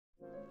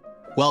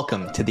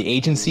Welcome to the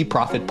Agency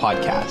Profit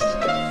Podcast,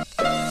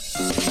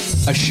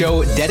 a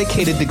show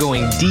dedicated to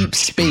going deep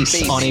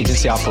space on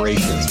agency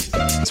operations,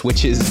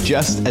 which is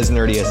just as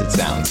nerdy as it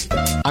sounds.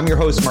 I'm your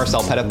host,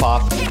 Marcel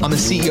Petitpoff. I'm the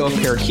CEO of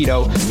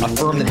Parakeeto, a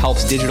firm that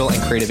helps digital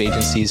and creative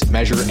agencies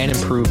measure and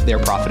improve their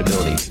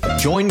profitability.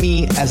 Join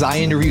me as I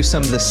interview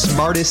some of the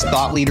smartest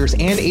thought leaders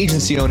and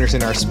agency owners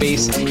in our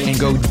space and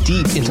go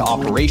deep into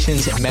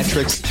operations,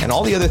 metrics, and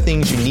all the other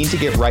things you need to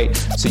get right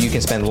so you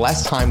can spend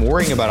less time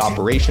worrying about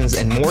operations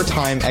and more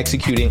time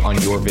executing on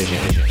your vision.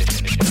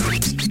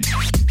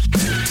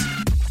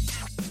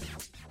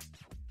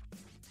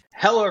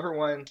 Hello,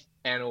 everyone,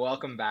 and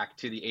welcome back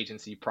to the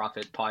Agency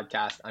Profit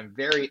Podcast. I'm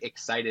very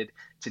excited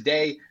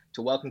today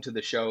to welcome to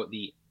the show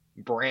the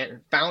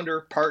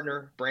founder,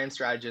 partner, brand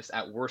strategist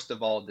at Worst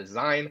of All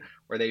Design,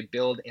 where they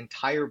build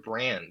entire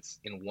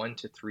brands in 1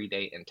 to 3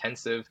 day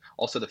intensive.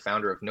 Also the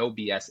founder of No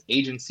BS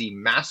Agency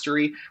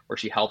Mastery, where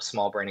she helps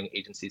small branding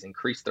agencies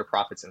increase their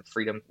profits and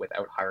freedom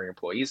without hiring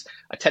employees.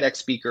 A TEDx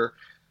speaker,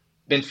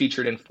 been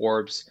featured in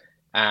Forbes,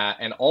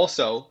 and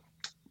also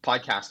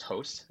podcast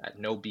host at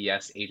No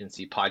BS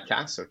Agency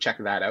Podcast. So check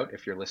that out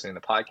if you're listening to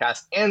the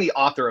podcast. And the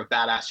author of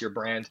Badass Your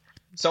Brand,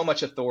 So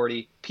Much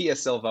Authority, Pia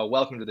Silva.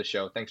 Welcome to the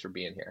show. Thanks for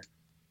being here.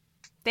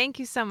 Thank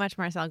you so much,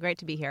 Marcel. Great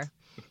to be here.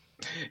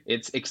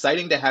 It's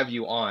exciting to have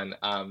you on.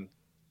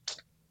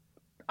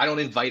 I don't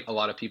invite a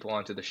lot of people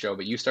onto the show,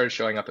 but you started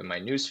showing up in my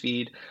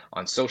newsfeed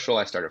on social.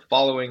 I started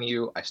following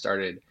you. I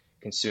started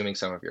consuming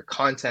some of your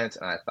content,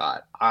 and I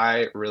thought,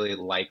 I really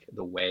like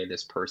the way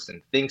this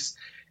person thinks,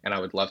 and I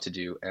would love to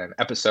do an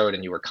episode,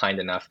 and you were kind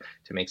enough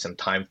to make some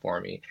time for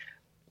me.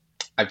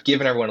 I've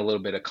given everyone a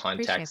little bit of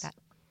context. Appreciate that.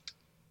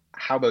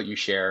 How about you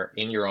share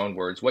in your own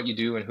words what you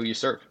do and who you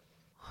serve?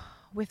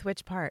 With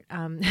which part?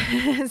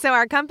 So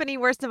our company,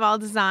 Worst of All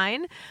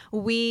Design,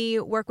 we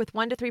work with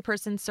 1 to 3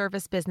 person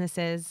service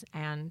businesses.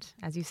 And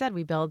as you said,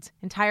 we build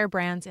entire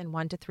brands in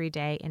 1 to 3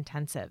 day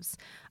intensives.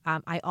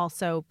 I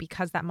also,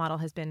 because that model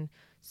has been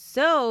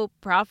so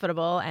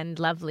profitable and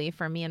lovely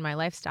for me and my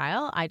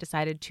lifestyle, I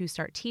decided to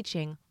start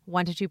teaching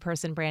 1 to 2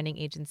 person branding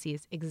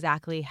agencies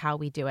exactly how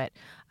we do it.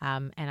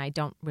 And I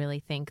don't really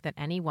think that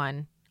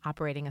anyone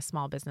operating a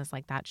small business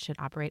like that should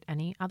operate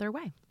any other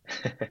way.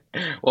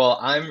 Well,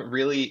 I'm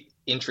really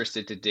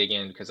interested to dig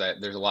in because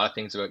there's a lot of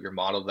things about your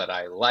model that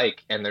I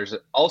like. And there's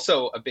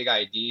also a big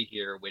idea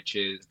here, which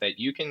is that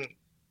you can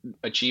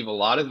achieve a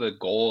lot of the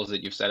goals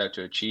that you've set out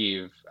to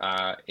achieve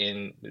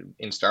in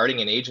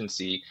starting an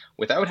agency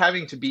without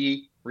having to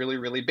be really,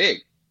 really big,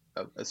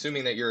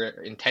 assuming that your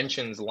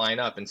intentions line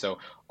up. And so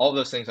all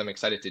those things I'm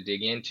excited to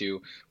dig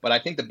into. But I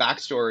think the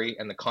backstory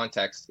and the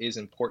context is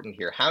important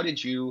here. How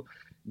did you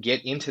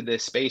get into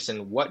this space,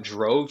 and what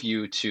drove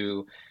you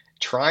to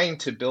trying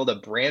to build a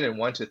brand in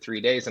 1 to 3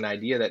 days, an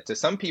idea that to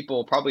some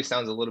people probably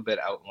sounds a little bit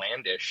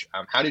outlandish?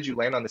 How did you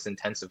land on this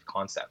intensive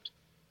concept?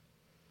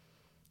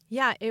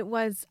 Yeah, it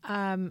was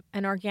an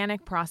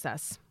organic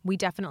process. We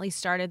definitely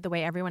started the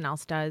way everyone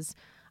else does.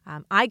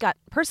 I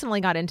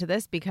personally got into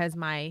this because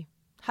my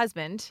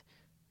husband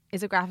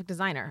is a graphic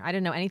designer. I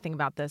didn't know anything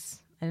about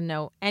this. I didn't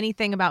know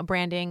anything about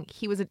branding.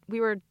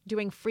 We were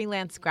doing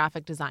freelance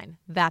graphic design.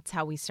 That's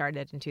how we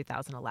started in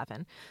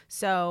 2011.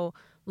 So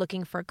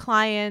looking for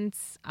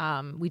clients,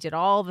 we did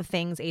all the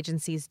things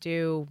agencies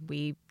do.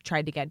 We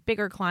tried to get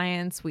bigger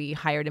clients. We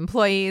hired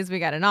employees. We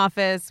got an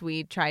office.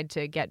 We tried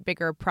to get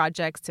bigger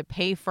projects to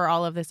pay for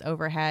all of this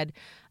overhead.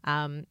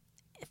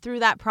 Through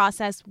that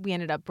process, we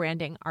ended up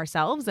branding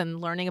ourselves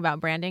and learning about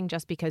branding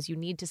just because you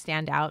need to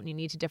stand out and you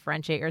need to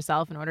differentiate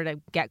yourself in order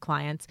to get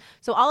clients.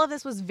 So all of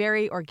this was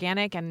very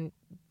organic and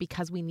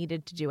because we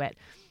needed to do it.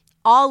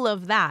 All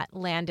of that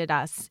landed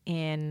us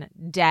in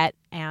debt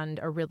and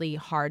a really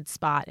hard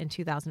spot in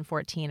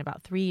 2014,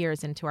 about 3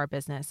 years into our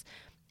business.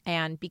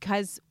 And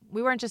because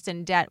we weren't just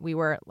in debt, we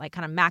were like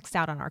kind of maxed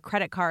out on our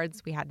credit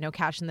cards. We had no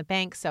cash in the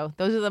bank. So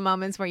those are the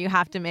moments where you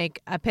have to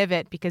make a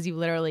pivot because you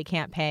literally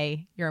can't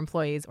pay your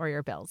employees or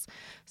your bills.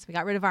 So we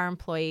got rid of our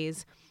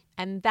employees.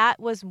 And that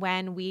was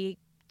when we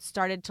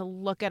started to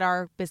look at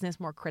our business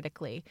more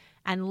critically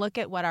and look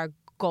at what our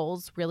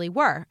goals really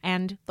were.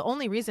 And the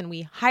only reason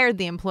we hired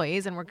the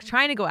employees and were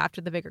trying to go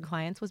after the bigger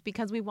clients was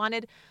because we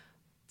wanted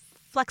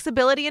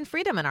flexibility and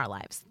freedom in our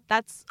lives.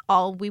 That's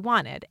all we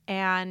wanted.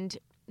 And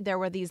there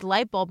were these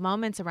light bulb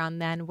moments around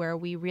then where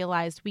we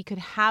realized we could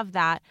have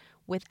that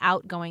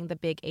without going the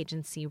big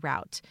agency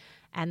route.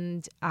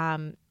 And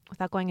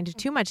without going into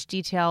too much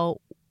detail,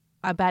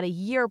 about a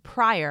year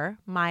prior,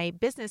 my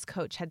business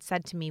coach had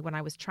said to me when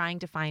I was trying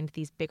to find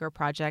these bigger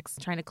projects,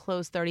 trying to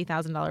close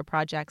 $30,000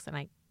 projects, and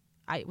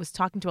I was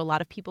talking to a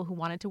lot of people who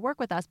wanted to work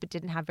with us but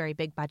didn't have very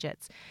big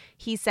budgets.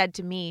 He said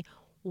to me,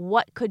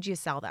 what could you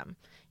sell them?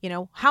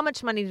 How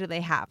much money do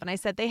they have? And I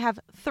said, they have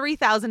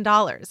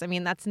 $3,000. I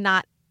mean, that's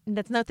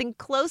nothing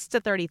close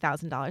to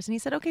 $30,000. And he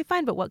said, okay,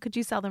 fine, but what could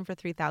you sell them for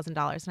 $3,000?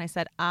 And I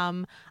said,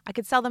 I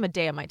could sell them a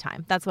day of my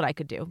time. That's what I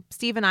could do.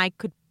 Steve and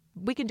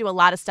we could do a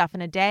lot of stuff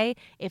in a day.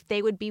 If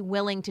they would be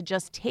willing to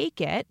just take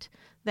it,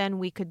 then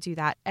we could do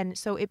that. And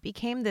so it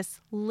became this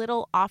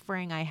little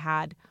offering I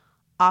had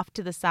off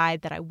to the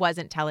side that I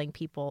wasn't telling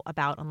people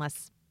about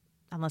unless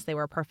they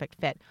were a perfect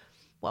fit.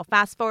 Well,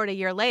 fast forward a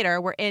year later,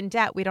 we're in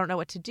debt. We don't know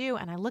what to do.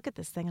 And I look at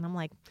this thing and I'm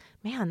like,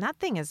 man, that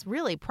thing is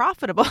really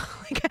profitable.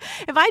 Like,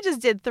 if I just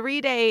did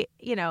 3-day,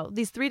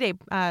 these 3-day,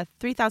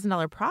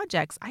 $3,000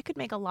 projects, I could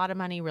make a lot of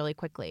money really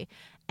quickly.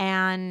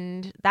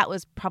 And that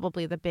was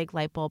probably the big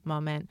light bulb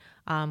moment.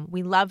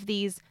 We love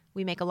these.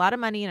 We make a lot of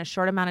money in a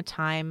short amount of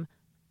time.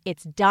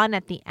 It's done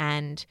at the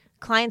end.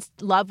 Clients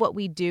love what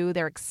we do.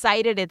 They're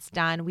excited it's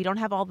done. We don't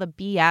have all the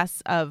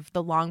BS of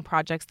the long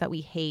projects that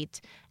we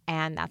hate.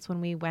 And that's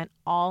when we went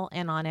all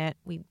in on it.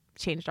 We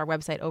changed our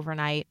website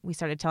overnight. We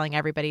started telling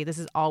everybody this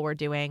is all we're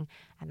doing.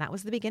 And that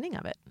was the beginning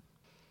of it.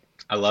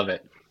 I love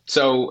it.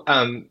 So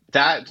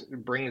that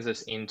brings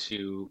us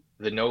into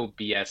the no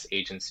BS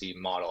agency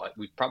model.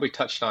 We've probably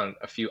touched on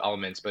a few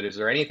elements, but is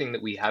there anything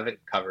that we haven't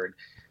covered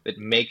that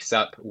makes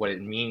up what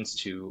it means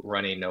to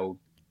run a no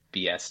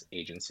BS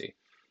agency?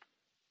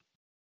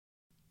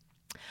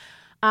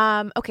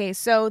 Okay,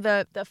 so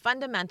the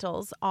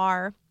fundamentals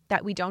are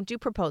that we don't do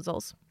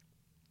proposals.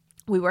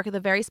 We work with a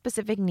very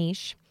specific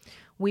niche.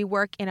 We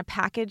work in a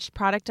packaged,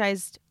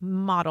 productized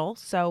model.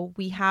 So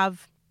we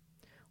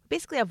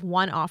basically have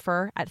one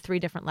offer at 3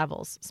 different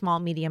levels: small,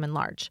 medium, and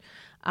large.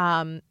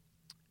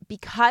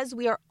 Because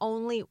we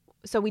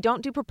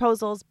don't do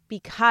proposals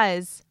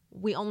because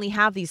we only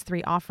have these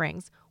 3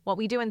 offerings. What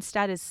we do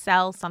instead is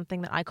sell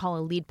something that I call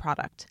a lead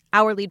product.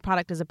 Our lead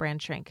product is a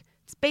brand shrink.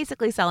 It's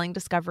basically selling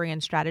discovery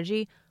and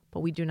strategy, but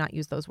we do not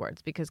use those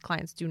words because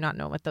clients do not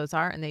know what those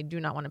are and they do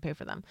not want to pay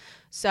for them.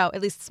 So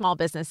at least small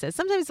businesses.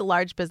 Sometimes the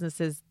large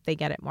businesses, they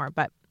get it more,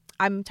 but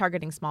I'm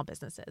targeting small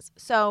businesses.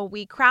 So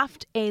we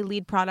craft a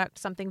lead product,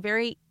 something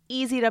very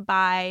easy to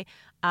buy,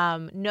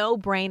 no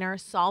brainer,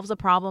 solves a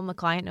problem the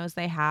client knows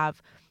they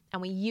have.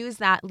 And we use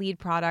that lead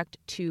product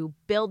to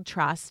build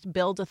trust,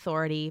 build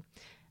authority,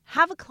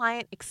 have a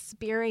client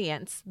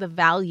experience the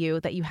value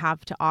that you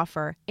have to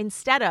offer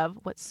instead of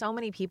what so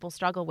many people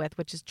struggle with,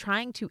 which is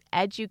trying to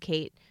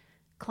educate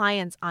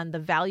clients on the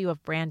value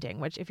of branding,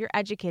 which if you're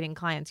educating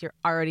clients, you're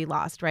already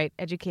lost, right?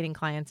 Educating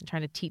clients and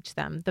trying to teach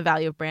them the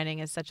value of branding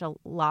is such a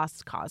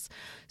lost cause.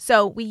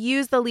 So we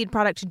use the lead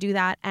product to do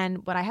that.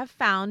 And what I have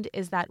found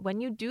is that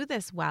when you do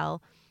this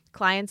well,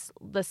 clients,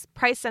 the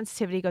price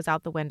sensitivity goes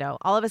out the window.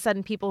 All of a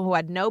sudden, people who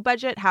had no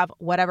budget have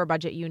whatever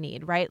budget you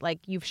need, right? Like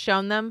you've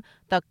shown them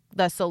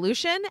the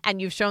solution and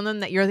you've shown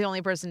them that you're the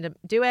only person to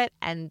do it,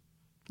 and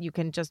you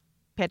can just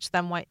pitch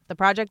them what the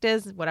project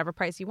is, whatever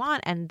price you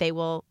want, and they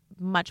will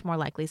much more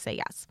likely say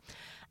yes.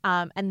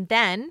 And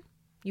then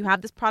you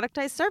have this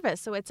productized service.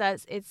 So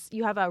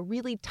you have a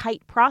really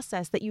tight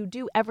process that you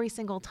do every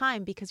single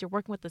time because you're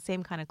working with the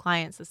same kind of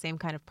clients, the same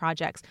kind of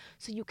projects.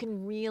 So you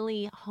can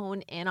really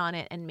hone in on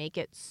it and make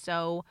it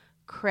so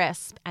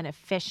crisp and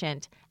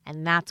efficient.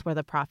 And that's where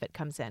the profit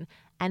comes in.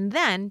 And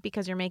then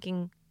because you're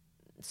making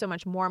so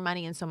much more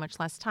money in so much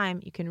less time,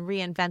 you can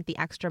reinvent the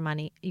extra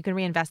money. You can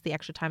reinvest the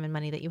extra time and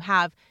money that you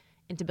have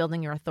into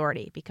building your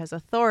authority, because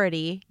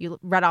authority, you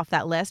read off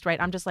that list, right?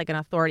 I'm just like an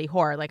authority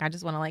whore. Like I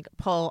just want to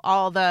pull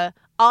all the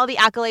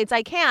accolades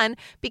I can,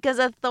 because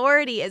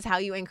authority is how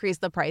you increase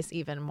the price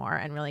even more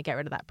and really get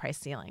rid of that price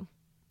ceiling.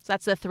 So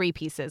that's the 3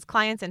 pieces: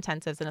 clients,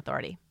 intensives, and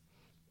authority.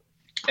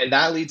 And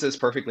that leads us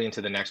perfectly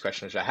into the next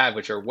question which I have,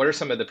 which are what are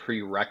some of the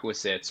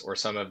prerequisites or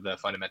some of the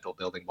fundamental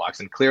building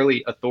blocks? And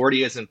clearly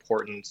authority is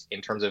important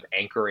in terms of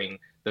anchoring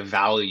the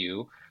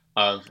value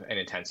of an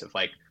intensive.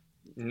 Like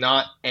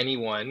not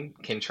anyone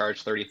can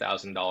charge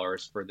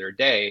 $30,000 for their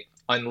day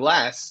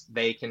unless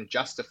they can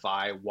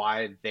justify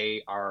why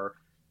they are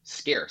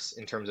scarce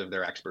in terms of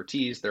their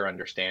expertise, their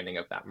understanding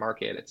of that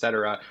market, et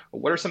cetera.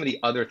 What are some of the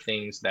other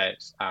things that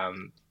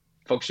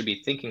folks should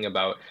be thinking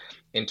about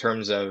in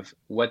terms of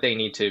what they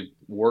need to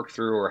work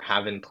through or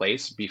have in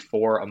place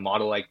before a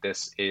model like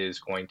this is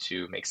going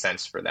to make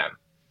sense for them?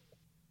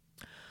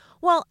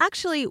 Well,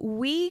 actually,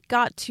 we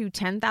got to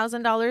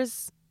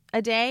 $10,000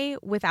 a day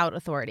without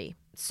authority.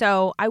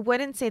 So I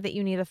wouldn't say that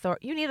you need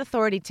authority. You need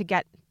authority to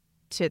get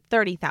to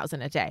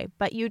 30,000 a day,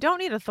 but you don't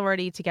need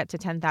authority to get to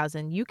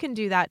 10,000. You can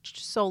do that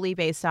solely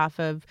based off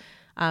of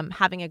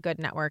having a good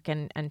network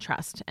and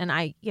trust. And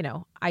I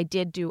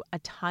did do a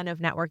ton of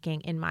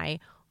networking in my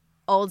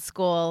old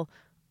school,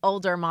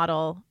 older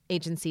model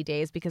agency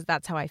days because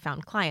that's how I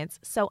found clients.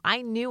 So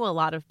I knew a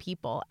lot of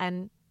people,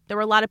 and there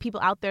were a lot of people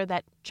out there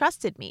that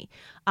trusted me.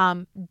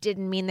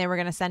 Didn't mean they were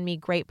going to send me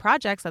great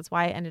projects. That's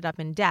why I ended up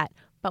in debt.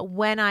 But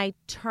when I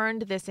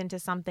turned this into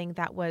something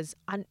that was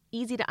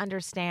easy to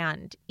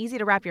understand, easy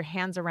to wrap your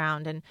hands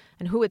around, and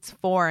who it's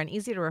for, and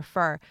easy to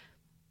refer,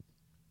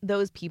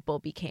 those people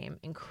became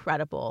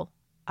incredible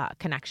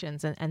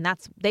connections. And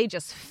they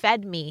just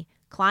fed me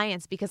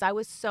clients because I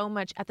was so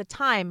much at the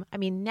time. I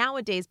mean,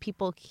 nowadays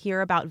people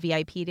hear about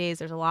VIP days.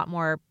 There's a lot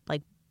more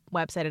like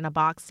website in a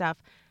box stuff.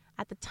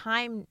 At the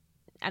time,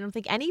 I don't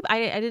think I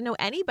didn't know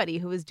anybody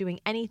who was doing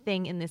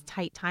anything in this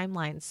tight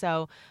timeline.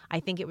 So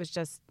I think it was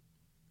just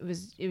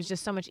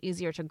so much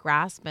easier to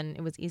grasp, and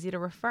it was easy to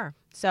refer.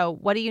 So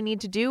what do you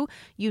need to do?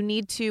 You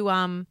need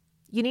to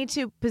You need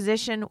to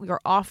position your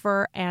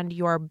offer and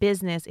your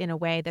business in a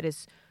way that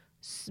is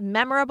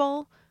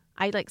memorable.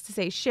 I like to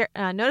say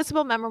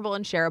noticeable, memorable,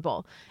 and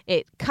shareable.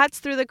 It cuts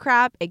through the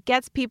crap. It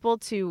gets people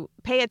to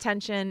pay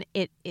attention.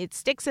 It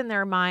sticks in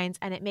their minds,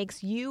 and it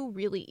makes you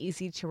really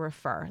easy to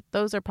refer.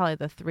 Those are probably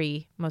the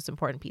three most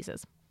important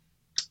pieces.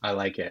 I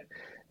like it.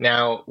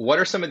 Now, what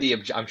are some of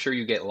I'm sure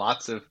you get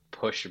lots of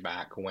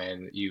pushback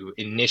when you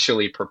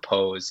initially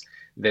propose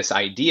this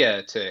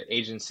idea to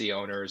agency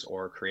owners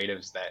or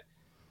creatives that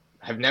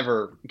have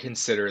never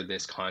considered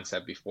this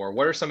concept before.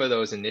 What are some of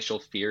those initial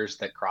fears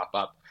that crop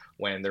up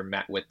when they're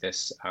met with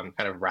this kind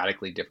of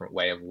radically different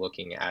way of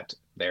looking at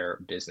their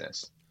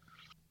business?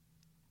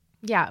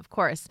 Yeah, of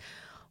course.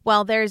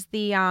 Well, there's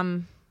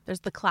the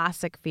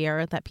classic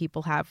fear that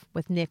people have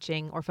with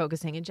niching or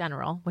focusing in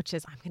general, which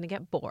is I'm going to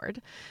get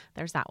bored.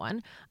 There's that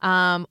one.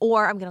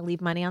 Or I'm going to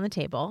leave money on the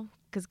table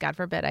because God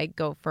forbid I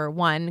go for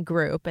one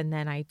group and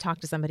then I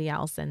talk to somebody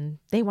else and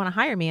they want to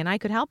hire me and I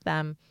could help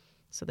them.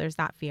 So there's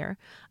that fear.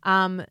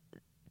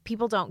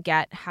 People don't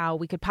get how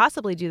we could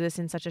possibly do this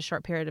in such a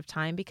short period of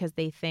time because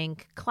they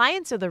think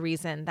clients are the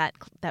reason that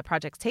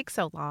projects take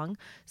so long.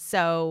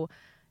 So,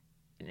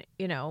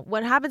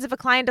 what happens if a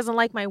client doesn't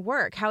like my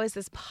work? How is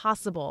this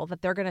possible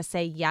that they're going to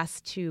say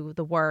yes to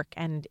the work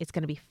and it's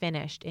going to be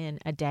finished in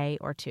a day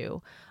or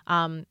two?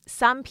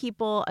 Some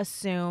people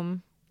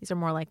assume, these are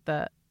more like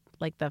the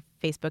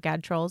Facebook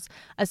ad trolls,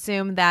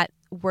 assume that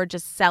we're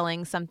just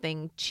selling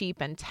something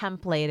cheap and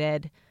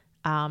templated.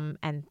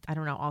 And I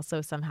don't know,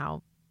 also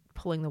somehow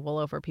pulling the wool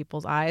over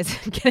people's eyes,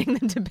 getting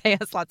them to pay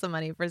us lots of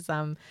money for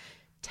some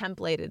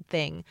templated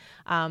thing,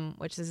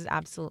 which this is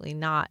absolutely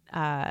not.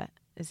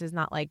 This is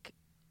not like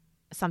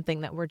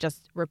something that we're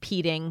just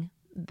repeating.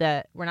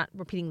 We're not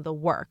repeating the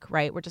work,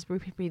 right? We're just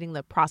repeating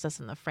the process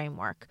and the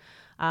framework.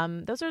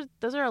 Those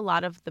are a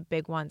lot of the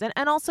big ones,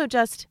 and also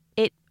just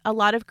a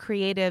lot of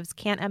creatives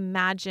can't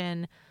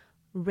imagine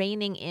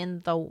reining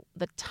in the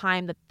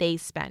time that they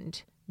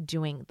spend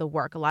doing the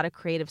work. A lot of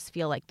creatives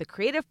feel like the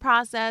creative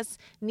process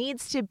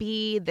needs to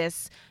be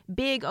this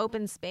big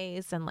open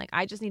space and like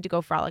I just need to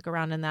go frolic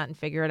around in that and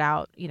figure it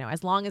out,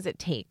 as long as it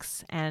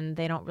takes. And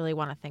they don't really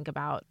want to think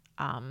about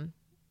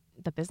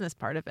the business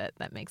part of it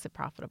that makes it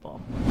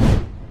profitable.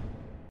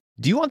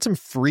 Do you want some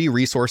free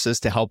resources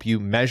to help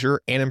you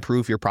measure and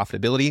improve your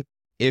profitability?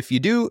 If you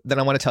do, then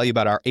I want to tell you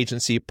about our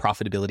agency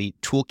profitability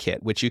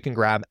toolkit, which you can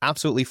grab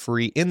absolutely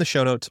free in the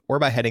show notes or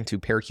by heading to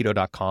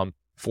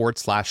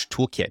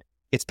parakeeto.com/toolkit.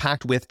 It's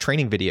packed with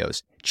training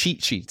videos,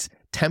 cheat sheets,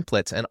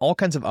 templates, and all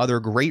kinds of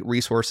other great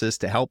resources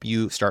to help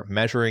you start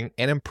measuring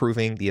and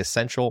improving the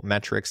essential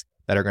metrics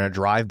that are going to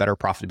drive better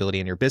profitability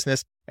in your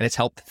business. And it's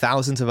helped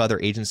thousands of other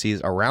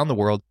agencies around the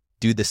world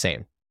do the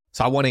same.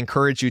 So I want to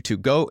encourage you to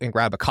go and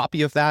grab a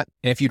copy of that.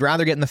 And if you'd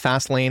rather get in the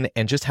fast lane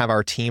and just have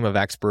our team of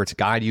experts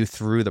guide you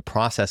through the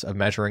process of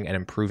measuring and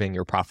improving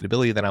your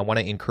profitability, then I want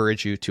to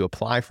encourage you to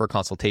apply for a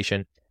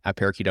consultation at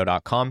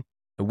parakeeto.com.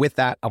 With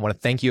that, I want to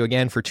thank you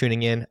again for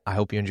tuning in. I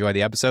hope you enjoy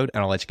the episode,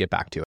 and I'll let you get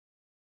back to it.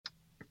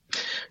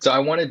 So I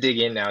want to dig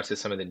in now to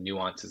some of the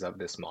nuances of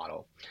this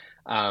model.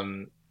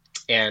 And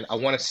I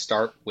want to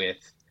start with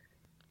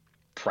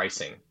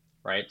pricing,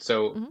 right?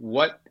 So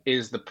what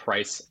is the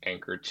price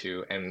anchored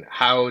to, and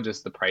how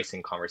does the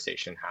pricing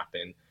conversation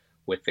happen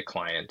with the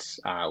client?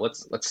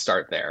 Let's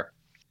start there.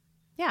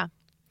 Yeah.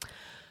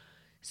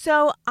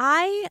 So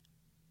I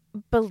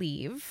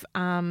believe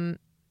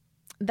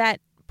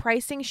that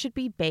pricing should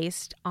be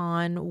based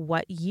on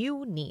what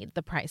you need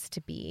the price to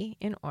be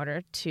in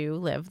order to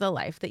live the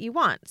life that you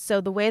want.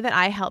 So the way that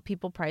I help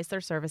people price their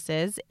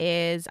services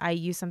is I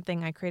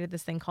created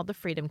this thing called the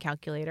Freedom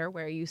Calculator,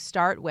 where you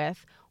start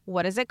with,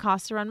 what does it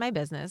cost to run my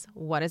business?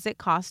 What does it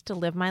cost to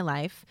live my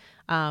life?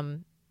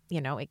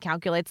 It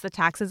calculates the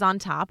taxes on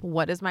top.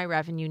 What does my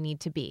revenue need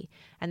to be?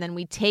 And then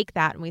we take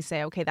that and we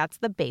say, okay, that's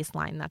the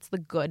baseline. That's the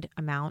good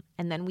amount.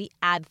 And then we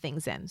add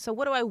things in. So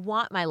what do I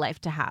want my life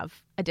to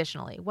have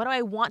additionally? What do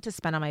I want to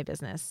spend on my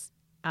business?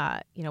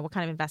 What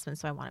kind of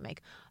investments do I want to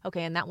make?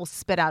 Okay, and that will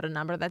spit out a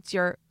number. That's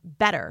your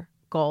better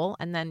goal.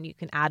 And then you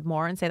can add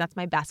more and say, that's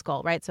my best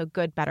goal, right? So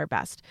good, better,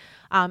 best.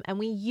 And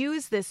we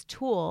use this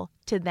tool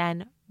to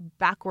then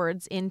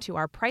backwards into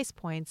our price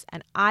points.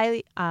 And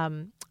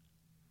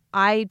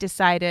I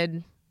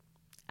decided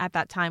at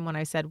that time when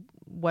I said,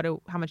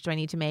 how much do I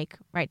need to make,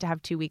 right, to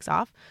have 2 weeks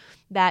off,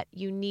 that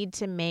you need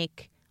to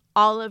make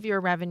all of your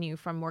revenue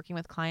from working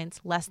with clients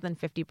less than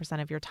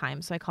 50% of your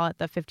time. So I call it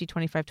the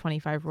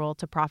 50-25-25 rule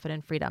to profit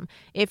and freedom.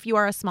 If you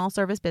are a small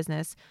service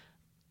business,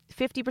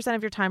 50%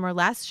 of your time or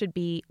less should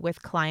be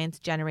with clients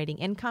generating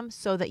income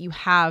so that you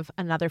have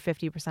another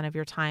 50% of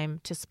your time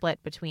to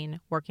split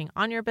between working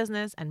on your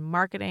business and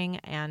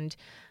marketing and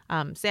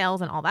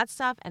sales and all that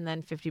stuff. And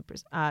then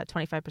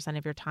 25%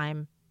 of your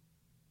time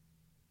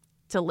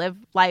to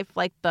live life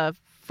like the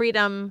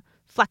freedom,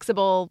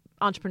 flexible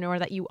entrepreneur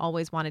that you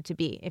always wanted to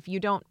be. If you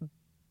don't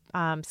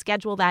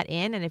schedule that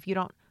in, and if you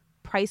don't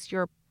price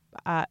your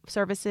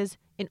services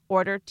in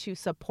order to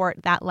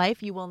support that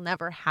life, you will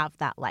never have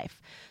that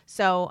life.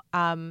 So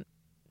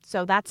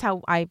that's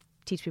how I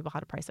teach people how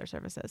to price their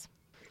services.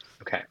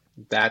 Okay,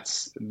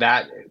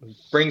 that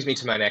brings me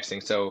to my next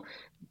thing. So,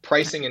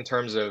 pricing in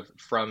terms of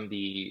from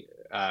the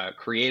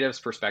creative's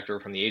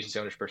perspective, from the agency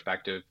owner's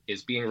perspective,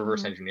 is being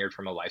reverse Mm-hmm. engineered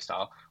from a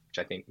lifestyle, which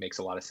I think makes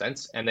a lot of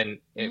sense. And then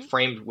it Mm-hmm.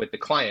 framed with the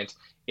client,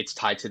 it's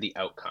tied to the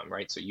outcome,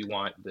 right? So you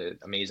want the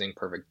amazing,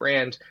 perfect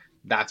brand.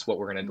 That's what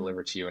we're going to Mm-hmm.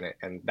 deliver to you,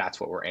 and that's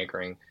what we're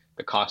anchoring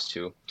the cost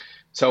to.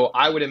 So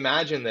I would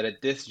imagine that at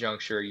this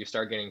juncture, you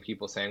start getting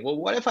people saying, well,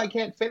 what if I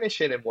can't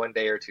finish it in 1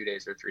 day or 2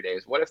 days or 3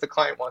 days? What if the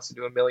client wants to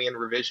do a million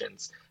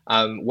revisions?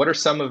 What are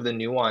some of the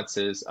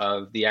nuances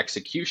of the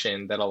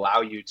execution that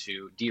allow you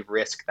to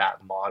de-risk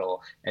that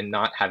model and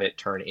not have it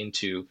turn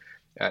into,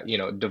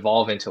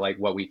 devolve into like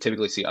what we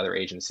typically see other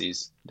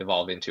agencies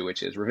devolve into,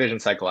 which is revision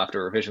cycle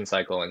after revision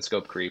cycle and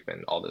scope creep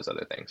and all those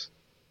other things?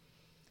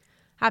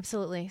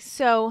 Absolutely.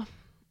 So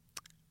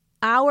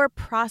our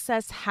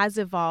process has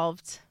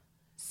evolved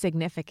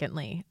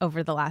significantly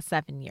over the last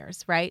 7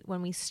 years, right?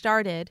 When we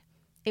started,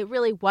 it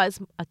really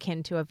was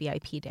akin to a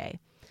VIP day.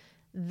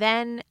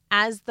 Then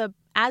as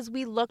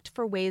we looked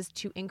for ways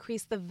to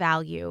increase the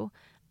value,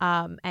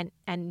 and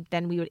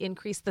then we would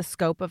increase the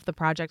scope of the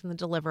project and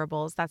the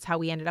deliverables. That's how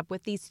we ended up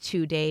with these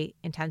 2-day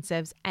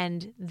intensives.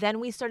 And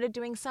then we started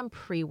doing some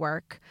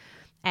pre-work.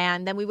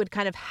 And then we would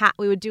kind of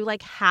we would do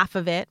like half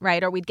of it,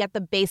 right? Or we'd get the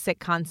basic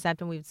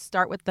concept and we would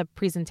start with the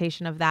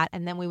presentation of that.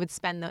 And then we would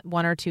spend the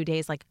 1 or 2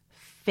 days like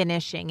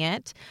finishing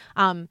it.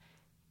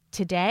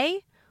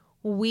 Today,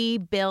 we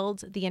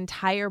build the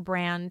entire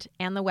brand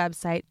and the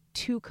website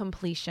to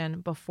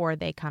completion before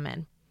they come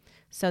in.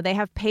 So they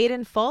have paid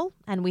in full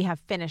and we have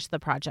finished the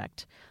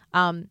project.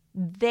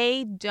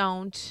 They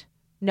don't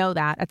know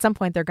that. At some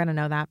point, they're going to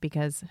know that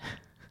because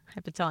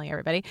I've been telling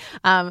everybody.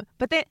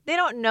 But they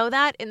don't know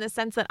that in the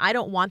sense that I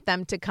don't want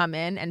them to come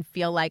in and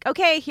feel like,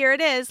 okay, here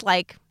it is.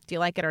 Like, do you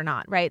like it or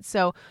not? Right.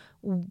 So,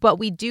 but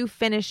we do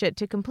finish it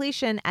to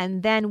completion.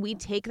 And then we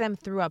take them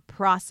through a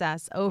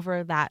process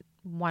over that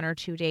 1 or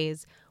 2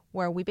 days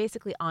where we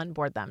basically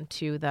onboard them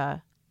to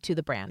the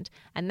brand.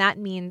 And that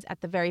means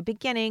at the very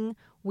beginning,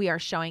 we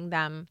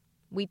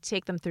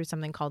take them through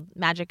something called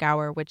Magic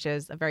Hour, which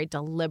is a very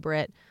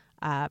deliberate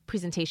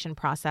presentation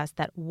process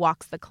that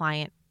walks the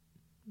client,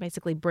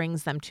 basically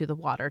brings them to the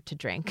water to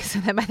drink. So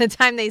that by the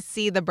time they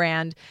see the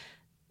brand,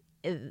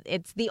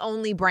 it's the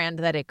only brand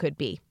that it could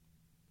be,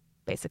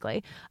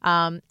 basically.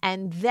 And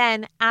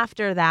then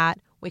after that,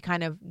 we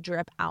kind of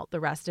drip out the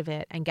rest of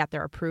it and get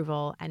their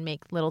approval and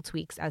make little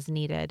tweaks as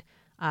needed.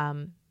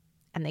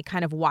 And they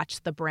kind of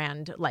watch the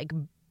brand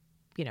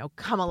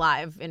come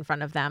alive in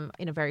front of them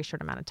in a very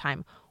short amount of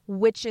time,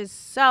 which is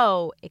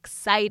so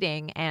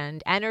exciting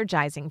and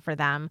energizing for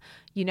them.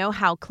 You know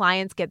how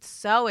clients get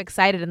so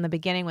excited in the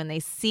beginning when they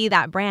see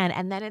that brand,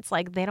 and then it's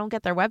like they don't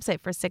get their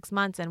website for 6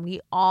 months and we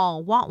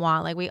all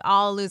like we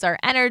all lose our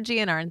energy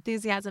and our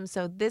enthusiasm.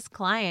 So this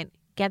client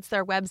gets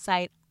their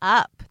website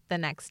up the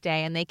next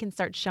day and they can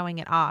start showing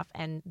it off,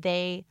 and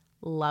they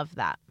love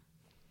that.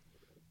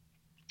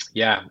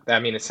 Yeah, I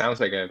mean, it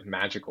sounds like a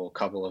magical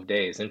couple of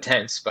days,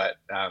 intense, but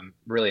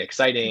really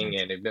exciting.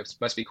 Yes. And it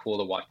must be cool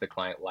to watch the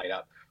client light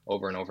up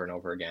over and over and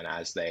over again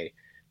as they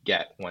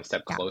get one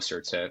step Yeah. closer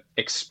to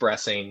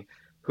expressing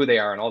who they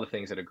are and all the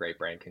things that a great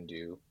brand can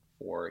do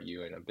for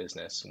you in a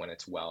business when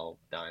it's well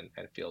done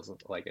and it feels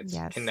like it's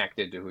Yes.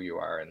 connected to who you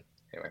are. And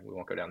anyway, we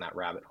won't go down that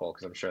rabbit hole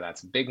because I'm sure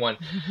that's a big one.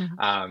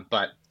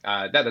 But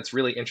that's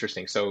really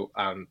interesting. So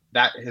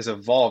that has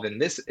evolved. And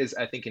this is,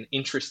 I think, an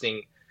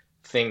interesting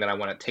thing that I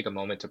want to take a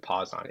moment to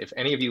pause on. If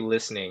any of you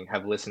listening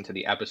have listened to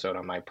the episode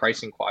on my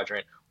pricing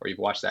quadrant or you've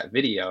watched that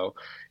video,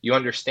 you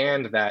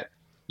understand that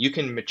you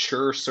can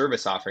mature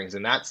service offerings.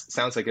 And that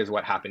sounds like is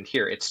what happened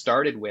here. It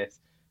started with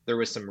there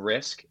was some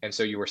risk. And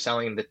so you were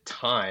selling the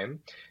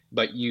time,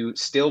 but you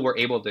still were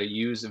able to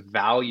use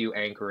value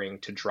anchoring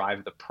to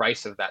drive the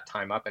price of that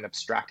time up and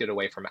abstract it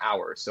away from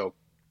hours. So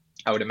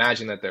I would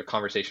imagine that the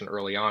conversation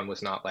early on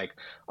was not like,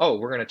 oh,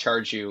 we're going to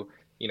charge you,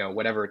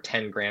 whatever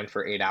 10 grand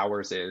for 8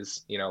 hours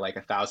is, like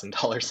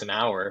 $1,000 an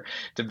hour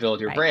to build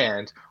your Right.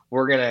 brand.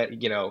 We're going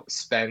to,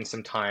 spend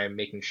some time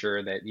making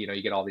sure that,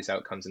 you get all these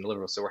outcomes and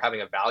deliverables. So we're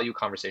having a value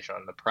conversation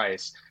on the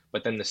price,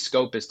 but then the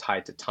scope is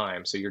tied to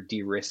time. So you're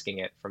de-risking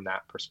it from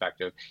that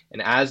perspective.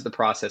 And as the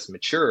process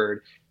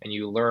matured and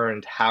you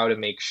learned how to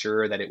make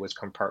sure that it was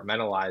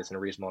compartmentalized in a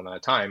reasonable amount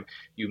of time,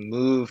 you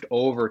moved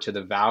over to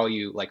the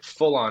value, like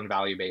full on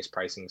value-based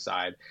pricing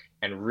side,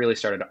 and really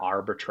started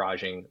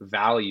arbitraging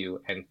value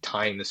and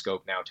tying the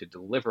scope now to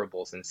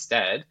deliverables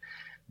instead.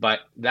 But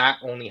that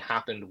only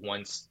happened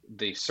once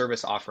the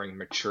service offering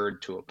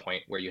matured to a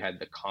point where you had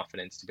the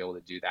confidence to be able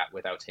to do that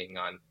without taking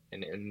on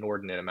an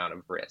inordinate amount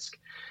of risk.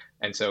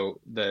 And so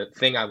the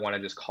thing I want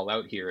to just call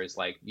out here is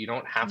like, you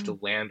don't have to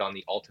land on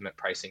the ultimate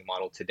pricing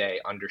model today.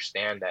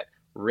 Understand that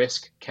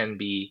risk can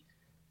be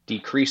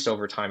decreased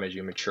over time as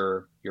you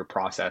mature your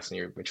process and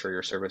you mature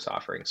your service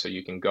offering. So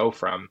you can go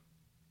from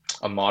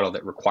a model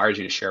that requires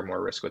you to share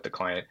more risk with the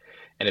client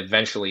and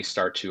eventually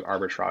start to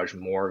arbitrage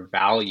more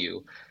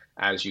value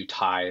as you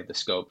tie the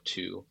scope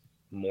to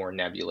more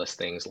nebulous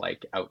things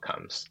like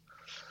outcomes.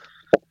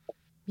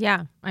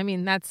 Yeah. I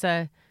mean, that's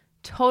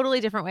totally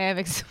different way of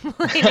explaining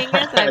it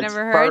that I've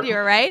never heard. You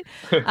were right.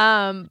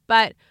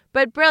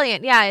 But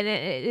brilliant. Yeah,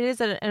 it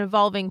is an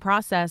evolving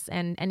process.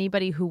 And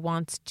anybody who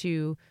wants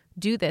to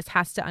do this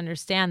has to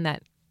understand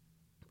that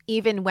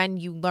even when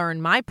you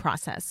learn my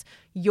process,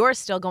 you're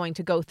still going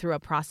to go through a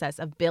process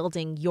of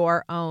building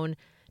your own,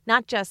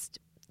 not just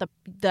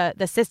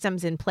the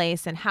systems in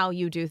place and how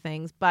you do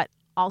things, but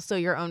also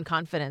your own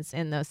confidence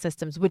in those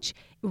systems, which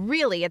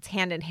really it's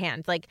hand in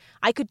hand. Like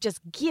I could just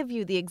give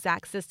you the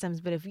exact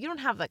systems, but if you don't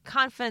have the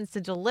confidence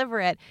to deliver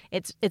it,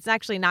 it's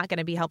actually not going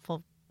to be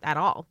helpful at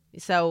all.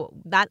 So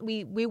that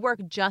we work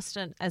just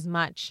as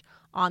much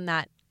on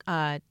that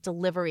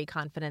delivery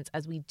confidence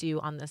as we do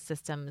on the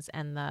systems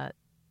and the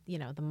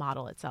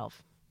model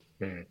itself.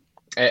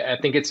 I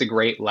think it's a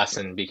great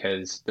lesson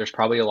because there's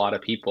probably a lot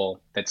of people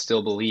that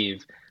still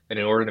believe that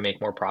in order to make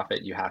more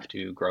profit, you have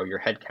to grow your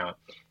headcount.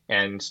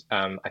 And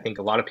I think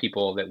a lot of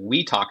people that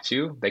we talk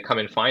to, they come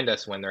and find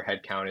us when their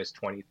headcount is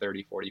 20,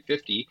 30, 40,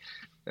 50.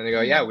 And they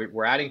go, yeah,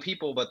 we're adding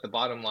people, but the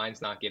bottom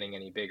line's not getting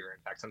any bigger.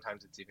 In fact,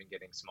 sometimes it's even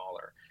getting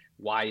smaller.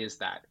 Why is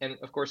that? And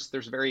of course,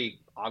 there's very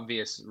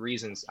obvious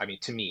reasons. I mean,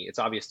 to me, it's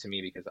obvious to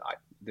me because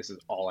this is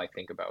all I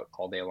think about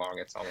all day long.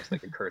 It's almost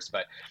like a curse,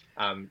 but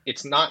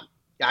it's not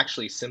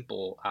actually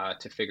simple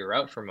to figure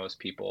out for most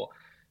people.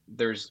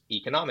 There's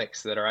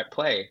economics that are at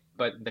play,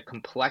 but the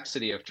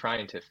complexity of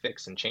trying to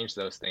fix and change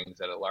those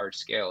things at a large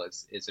scale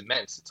is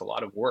immense. It's a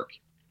lot of work.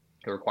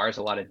 It requires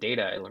a lot of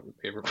data.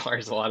 It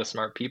requires a lot of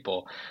smart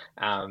people.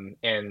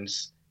 And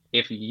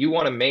if you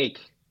want to make,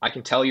 I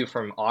can tell you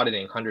from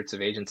auditing hundreds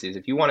of agencies,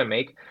 if you want to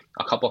make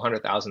a couple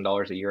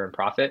 $100,000 a year in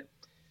profit,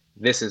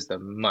 this is the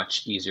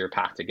much easier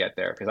path to get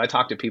there. Because I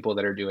talk to people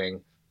that are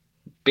doing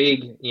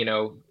big,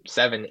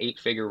 7-8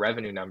 figure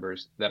revenue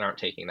numbers that aren't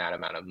taking that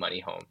amount of money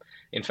home.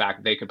 In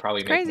fact, they could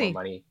probably make more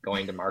money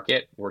going to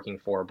market, working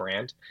for a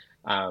brand,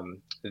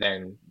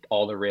 than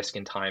all the risk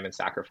and time and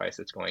sacrifice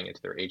that's going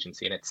into their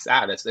agency. And it's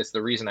sad. It's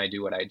the reason I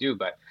do what I do.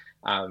 But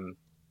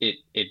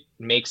it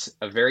makes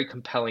a very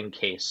compelling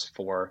case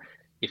for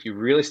if you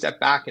really step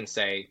back and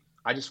say,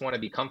 I just want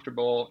to be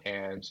comfortable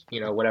and,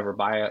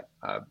 buy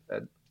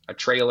a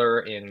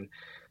trailer in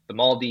the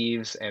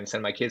Maldives and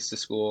send my kids to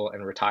school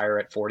and retire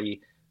at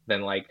 40,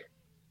 then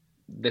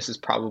this is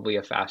probably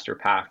a faster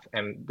path.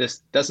 And this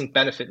doesn't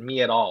benefit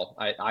me at all.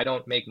 I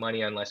don't make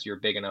money unless you're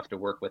big enough to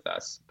work with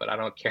us, but I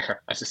don't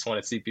care. I just want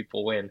to see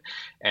people win.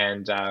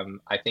 And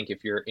I think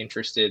if you're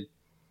interested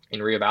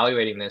in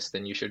reevaluating this,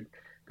 then you should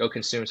go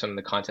consume some of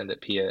the content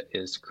that Pia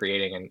is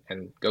creating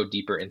and go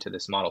deeper into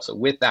this model. So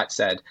with that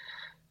said,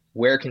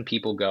 where can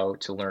people go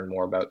to learn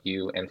more about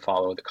you and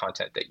follow the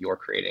content that you're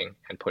creating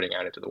and putting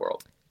out into the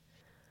world?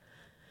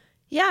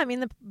 Yeah, I mean,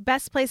 the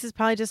best place is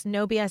probably just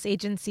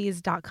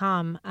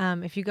nobsagencies.com.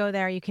 If you go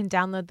there, you can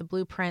download the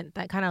blueprint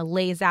that kind of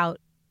lays out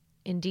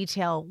in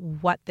detail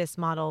what this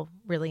model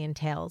really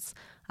entails.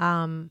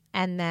 And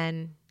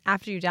then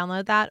after you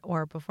download that,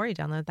 or before you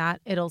download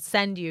that, it'll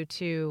send you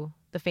to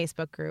the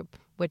Facebook group,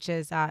 which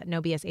is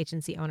No BS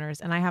Agency Owners.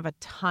 And I have a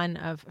ton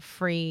of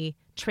free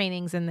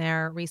trainings in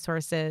there,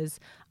 resources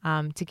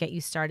to get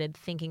you started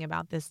thinking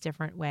about this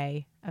different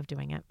way of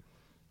doing it.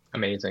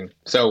 Amazing.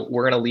 So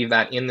we're going to leave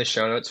that in the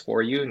show notes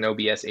for you,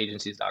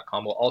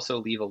 nobsagencies.com. We'll also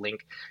leave a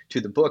link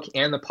to the book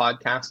and the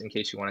podcast in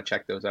case you want to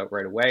check those out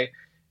right away.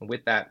 And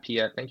with that,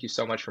 Pia, thank you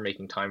so much for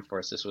making time for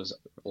us. This was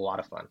a lot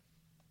of fun.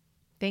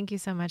 Thank you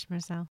so much,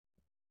 Marcel.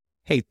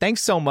 Hey,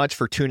 thanks so much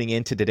for tuning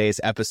in to today's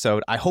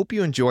episode. I hope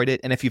you enjoyed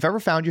it. And if you've ever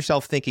found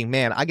yourself thinking,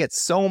 man, I get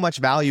so much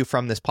value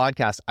from this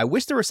podcast, I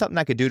wish there was something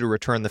I could do to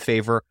return the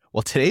favor.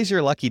 Well, today's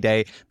your lucky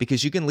day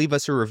because you can leave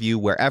us a review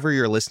wherever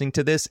you're listening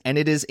to this, and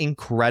it is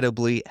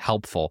incredibly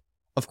helpful.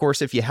 Of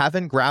course, if you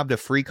haven't grabbed a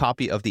free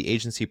copy of the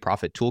Agency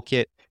Profit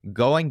Toolkit,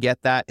 go and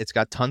get that. It's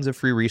got tons of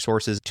free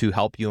resources to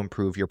help you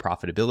improve your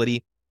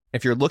profitability.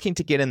 If you're looking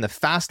to get in the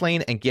fast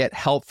lane and get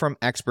help from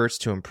experts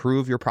to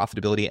improve your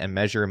profitability and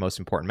measure your most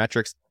important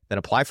metrics, then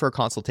apply for a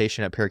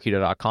consultation at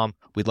parakeeto.com.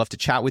 We'd love to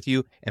chat with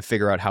you and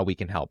figure out how we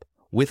can help.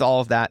 With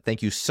all of that,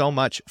 thank you so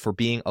much for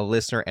being a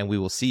listener, and we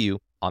will see you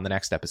on the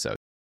next episode.